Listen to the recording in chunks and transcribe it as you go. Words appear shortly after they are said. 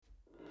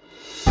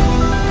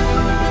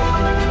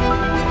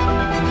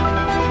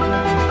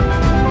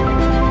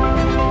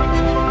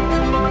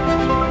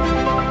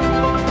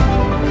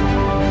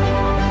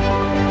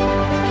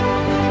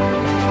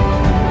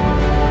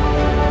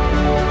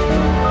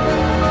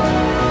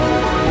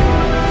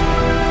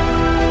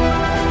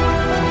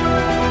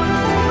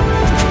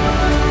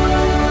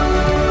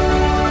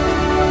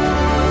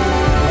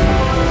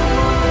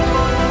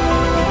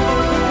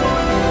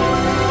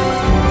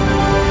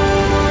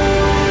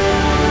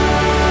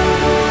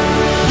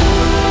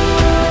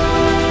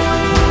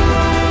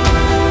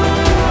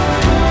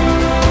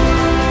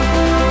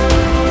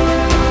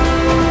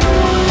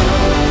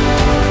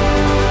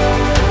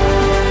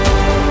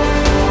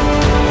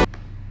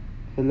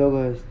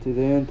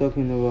Today I'm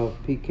talking about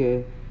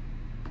PiquGerared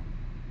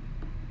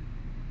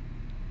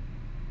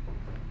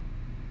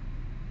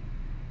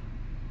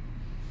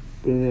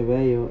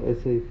Bernabeu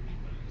as a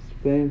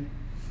Spain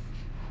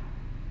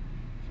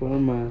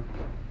former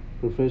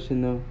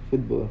professional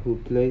footballer who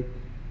played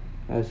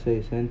as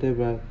a center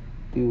back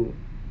due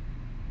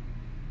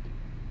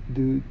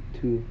to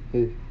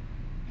his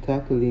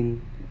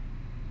tackling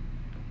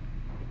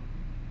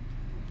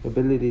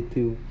ability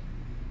to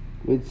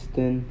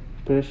withstand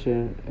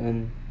pressure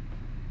and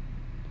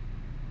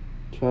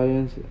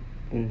triumphs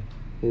in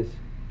his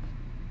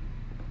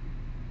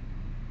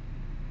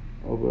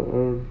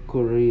overall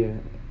career.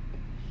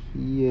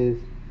 He is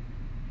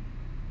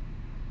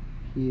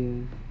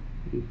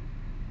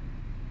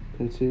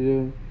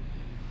considered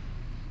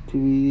to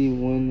be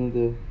one of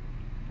the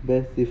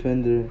best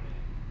defenders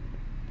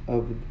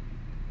of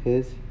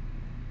his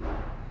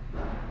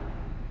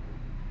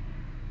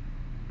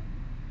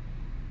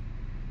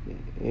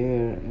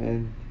era,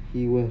 and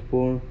he was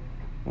born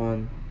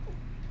on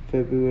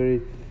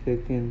February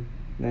 2nd,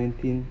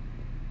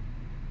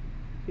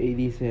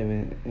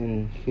 1987,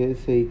 and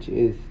his age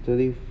is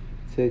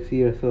 36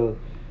 years old,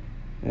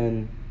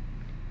 and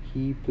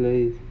he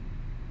plays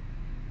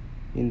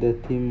in the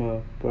team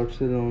of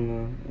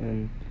Barcelona,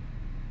 and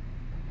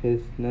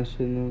his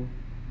national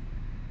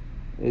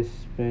is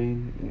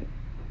Spain,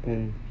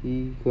 and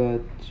he got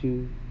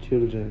 2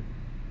 children,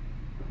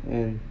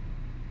 and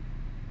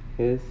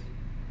his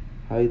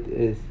height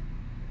is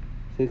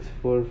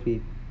 6'4"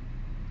 feet.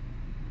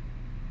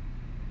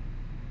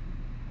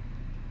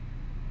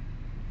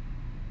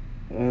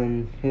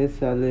 And his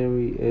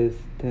salary is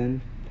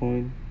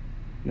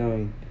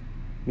 10.9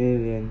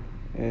 million,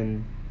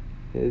 and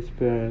his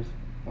parents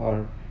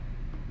are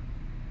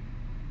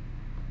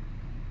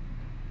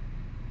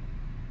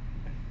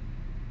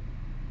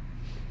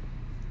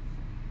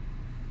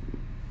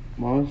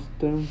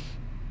Monster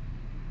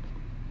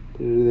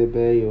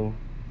Rebello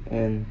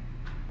and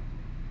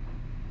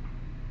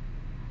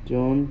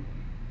John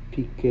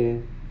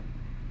PiquGerared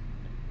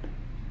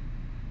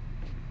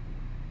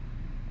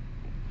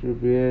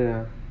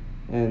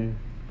and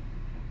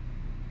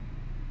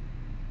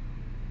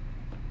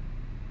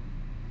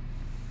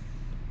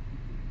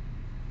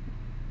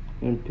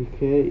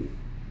Piqué,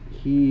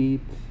 he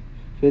eats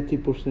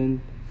 50%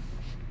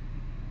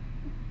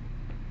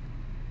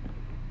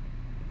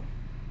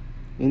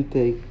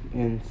 intake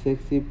and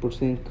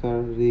 60%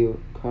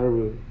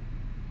 carbo,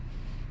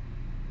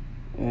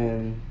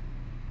 and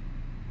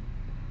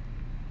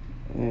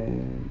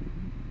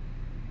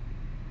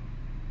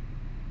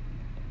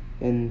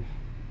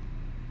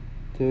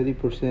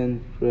 30%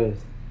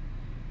 rest.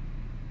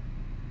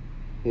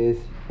 His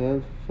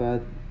health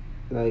fat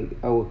like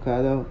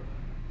avocado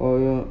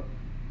oil,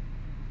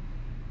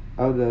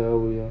 olive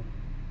oil,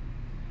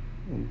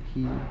 and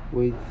he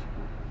weighs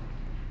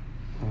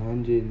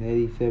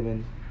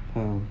 187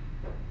 pounds.